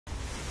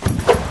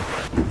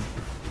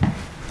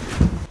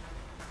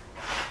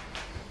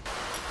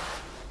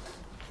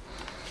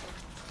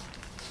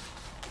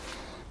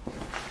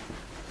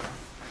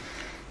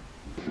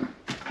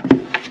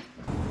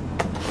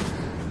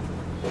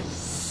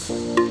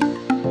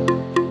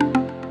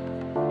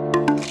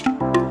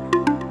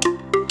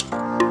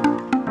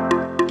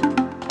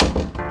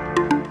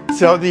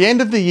So at the end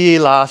of the year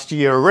last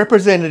year, a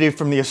representative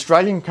from the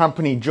Australian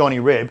company Johnny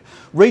Reb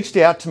reached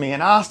out to me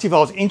and asked if I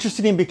was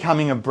interested in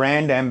becoming a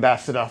brand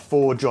ambassador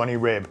for Johnny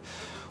Reb.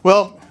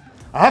 Well,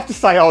 I have to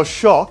say I was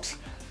shocked,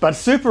 but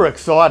super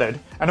excited,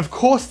 and of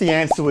course the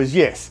answer was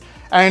yes.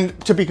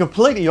 And to be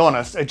completely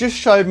honest, it just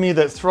showed me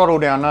that Throttle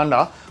Down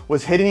Under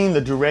was heading in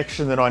the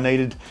direction that I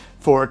needed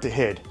for it to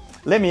head.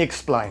 Let me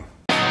explain.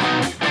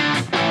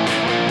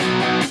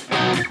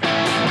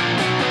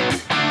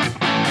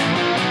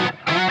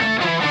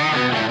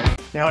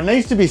 Now it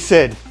needs to be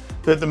said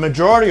that the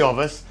majority of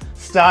us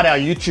start our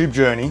YouTube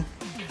journey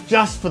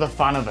just for the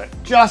fun of it,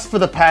 just for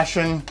the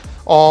passion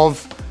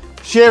of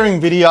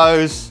sharing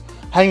videos,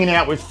 hanging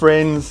out with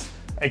friends,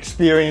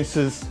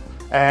 experiences,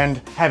 and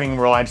having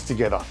rides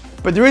together.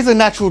 But there is a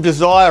natural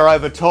desire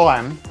over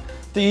time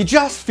that you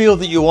just feel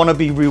that you want to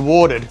be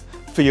rewarded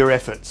for your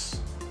efforts.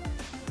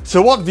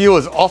 So what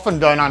viewers often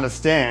don't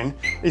understand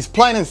is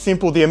plain and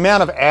simple the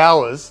amount of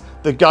hours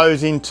that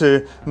goes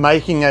into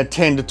making a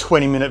 10 to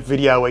 20 minute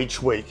video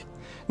each week.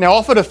 Now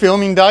often a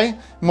filming day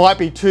might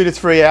be 2 to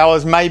 3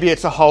 hours, maybe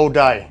it's a whole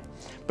day.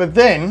 But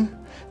then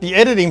the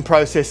editing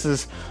process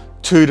is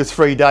 2 to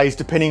 3 days,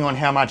 depending on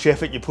how much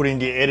effort you put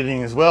into your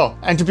editing as well.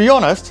 And to be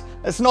honest,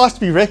 it's nice to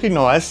be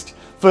recognised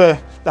for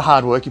the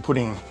hard work you put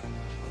in.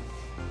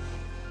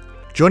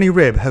 Johnny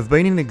Reb have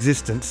been in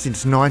existence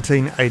since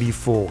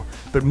 1984,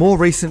 but more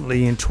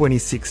recently in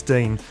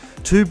 2016,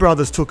 two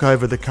brothers took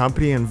over the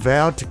company and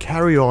vowed to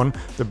carry on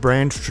the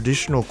brand's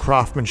traditional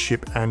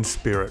craftsmanship and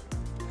spirit.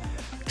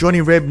 Johnny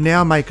Reb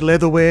now make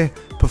leatherwear,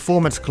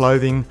 performance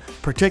clothing,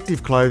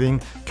 protective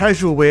clothing,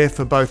 casual wear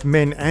for both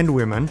men and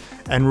women,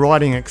 and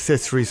riding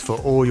accessories for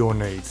all your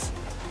needs.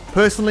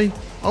 Personally,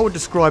 I would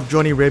describe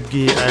Johnny Reb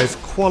gear as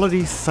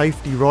quality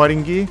safety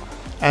riding gear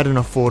at an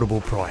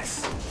affordable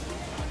price.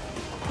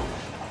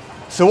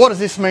 So what does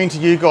this mean to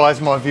you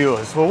guys, my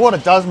viewers? Well, what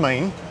it does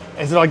mean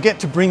is that I get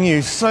to bring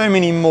you so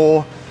many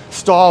more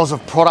styles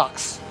of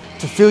products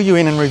to fill you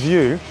in and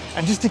review,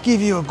 and just to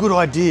give you a good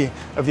idea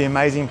of the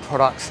amazing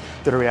products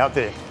that are out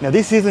there. Now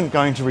this isn't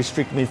going to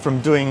restrict me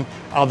from doing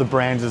other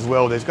brands as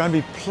well. There's going to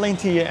be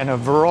plenty and a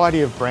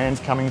variety of brands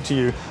coming to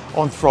you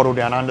on Throttle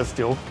Down Under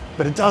still,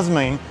 but it does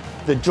mean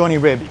that Johnny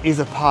Reb is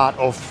a part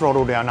of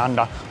Throttle Down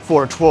Under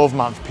for a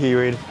 12-month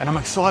period, and I'm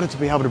excited to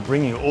be able to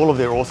bring you all of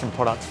their awesome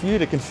products for you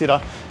to consider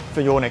for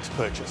your next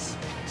purchase.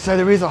 So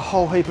there is a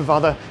whole heap of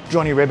other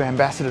Johnny Reb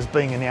ambassadors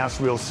being announced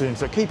real soon,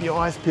 so keep your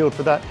eyes peeled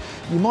for that.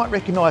 You might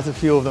recognise a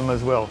few of them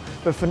as well.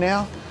 But for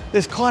now,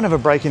 there's kind of a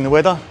break in the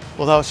weather,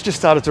 although it's just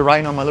started to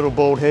rain on my little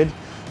bald head.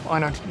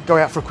 I'm going to go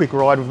out for a quick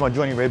ride with my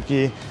Johnny Reb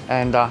gear,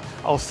 and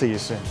I'll see you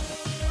soon.